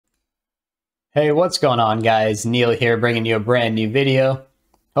Hey, what's going on, guys? Neil here, bringing you a brand new video.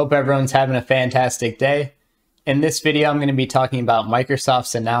 Hope everyone's having a fantastic day. In this video, I'm going to be talking about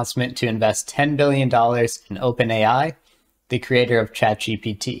Microsoft's announcement to invest $10 billion in OpenAI, the creator of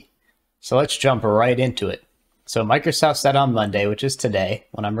ChatGPT. So let's jump right into it. So Microsoft said on Monday, which is today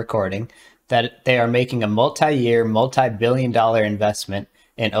when I'm recording, that they are making a multi-year, multi-billion-dollar investment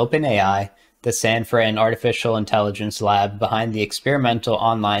in OpenAI, the San Fran artificial intelligence lab behind the experimental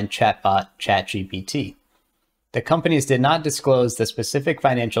online chatbot ChatGPT. The companies did not disclose the specific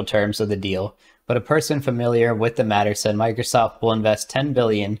financial terms of the deal, but a person familiar with the matter said Microsoft will invest $10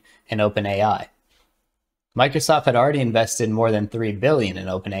 billion in OpenAI. Microsoft had already invested more than $3 billion in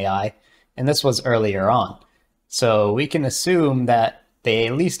OpenAI, and this was earlier on. So we can assume that they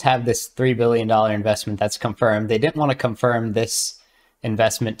at least have this $3 billion investment that's confirmed. They didn't want to confirm this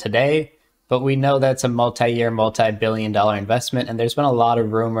investment today, but we know that's a multi-year, multi-billion-dollar investment, and there's been a lot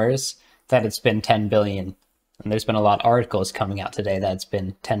of rumors that it's been 10 billion. And there's been a lot of articles coming out today that it's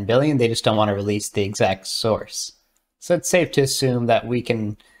been 10 billion. They just don't want to release the exact source. So it's safe to assume that we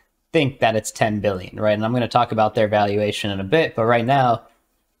can think that it's 10 billion, right? And I'm going to talk about their valuation in a bit, but right now,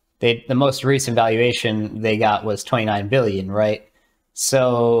 the most recent valuation they got was 29 billion, right?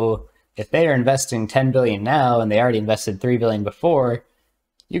 So if they are investing 10 billion now and they already invested 3 billion before,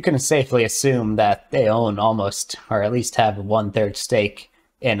 you can safely assume that they own almost, or at least have a 1/3 stake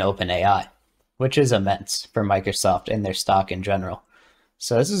in OpenAI, which is immense for Microsoft and their stock in general.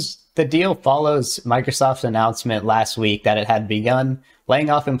 So the deal follows Microsoft's announcement last week that it had begun laying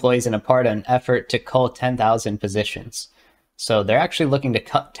off employees in a part of an effort to cull 10,000 positions. So they're actually looking to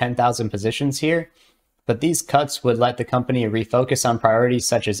cut 10,000 positions here, but these cuts would let the company refocus on priorities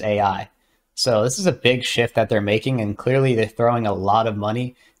such as AI. So this is a big shift that they're making, and clearly they're throwing a lot of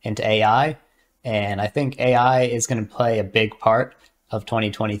money into AI. And I think AI is going to play a big part of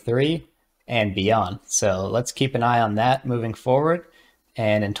 2023 and beyond. So let's keep an eye on that moving forward.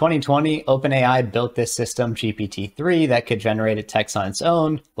 And in 2020, OpenAI built this system, GPT-3, that could generate a text on its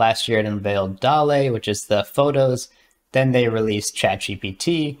own. Last year, it unveiled DALL-E, which is the photos. Then they released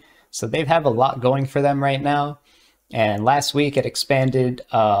ChatGPT. So they have a lot going for them right now. And last week it expanded.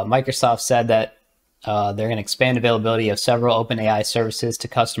 Microsoft said that they're going to expand availability of several OpenAI services to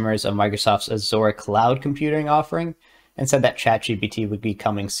customers of Microsoft's Azure cloud computing offering, and said that ChatGPT would be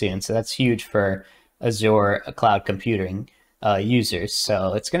coming soon. So that's huge for Azure cloud computing users.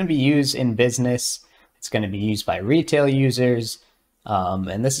 So it's going to be used in business. It's going to be used by retail users.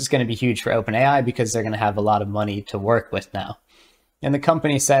 And this is going to be huge for OpenAI because they're going to have a lot of money to work with now. And the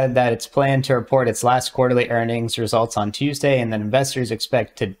company said that it's planned to report its last quarterly earnings results on Tuesday, and that investors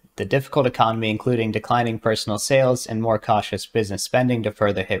expect the difficult economy, including declining personal sales and more cautious business spending, to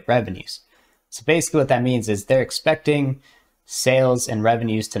further hit revenues. So basically what that means is they're expecting sales and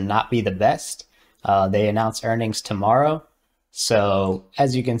revenues to not be the best. They announce earnings tomorrow. So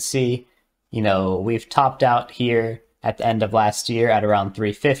as you can see, we've topped out here at the end of last year at around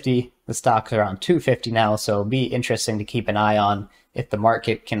 350. The stock's around 250 now, so it'll be interesting to keep an eye on if the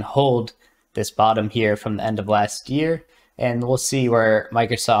market can hold this bottom here from the end of last year. And we'll see where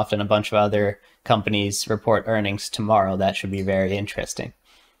Microsoft and a bunch of other companies report earnings tomorrow. That should be very interesting.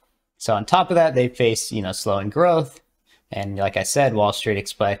 So on top of that, they face, slowing growth. And like I said, Wall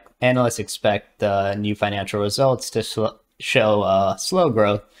Street analysts expect the new financial results to show slow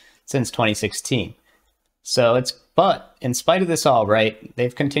growth since 2016. But in spite of this all, right,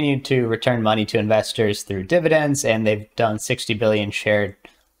 they've continued to return money to investors through dividends, and they've done 60 billion shared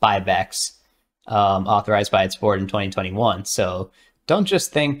buybacks authorized by its board in 2021. So don't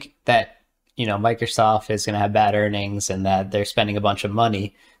just think that, Microsoft is going to have bad earnings and that they're spending a bunch of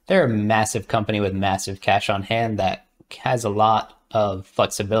money. They're a massive company with massive cash on hand that has a lot of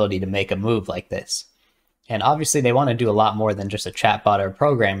flexibility to make a move like this. And obviously they want to do a lot more than just a chatbot or a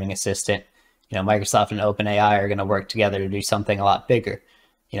programming assistant. Microsoft and OpenAI are going to work together to do something a lot bigger.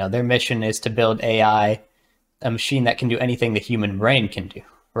 Their mission is to build AI, a machine that can do anything the human brain can do,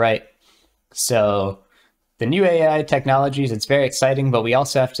 right? So the new AI technologies, it's very exciting, but we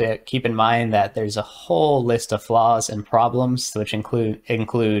also have to keep in mind that there's a whole list of flaws and problems, which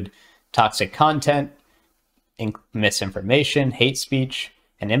include toxic content, misinformation, hate speech,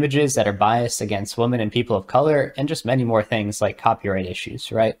 and images that are biased against women and people of color, and just many more things like copyright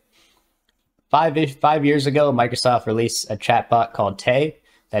issues, right? 5 years ago, Microsoft released a chatbot called Tay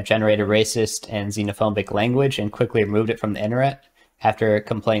that generated racist and xenophobic language and quickly removed it from the internet after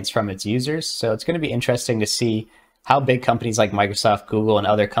complaints from its users. So it's going to be interesting to see how big companies like Microsoft, Google, and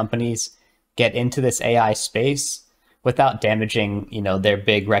other companies get into this AI space without damaging, their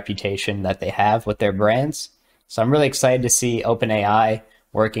big reputation that they have with their brands. So I'm really excited to see OpenAI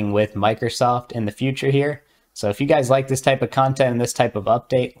working with Microsoft in the future here. So if you guys like this type of content and this type of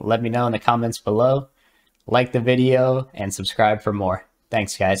update, let me know in the comments below. Like the video and subscribe for more.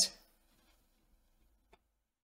 Thanks, guys.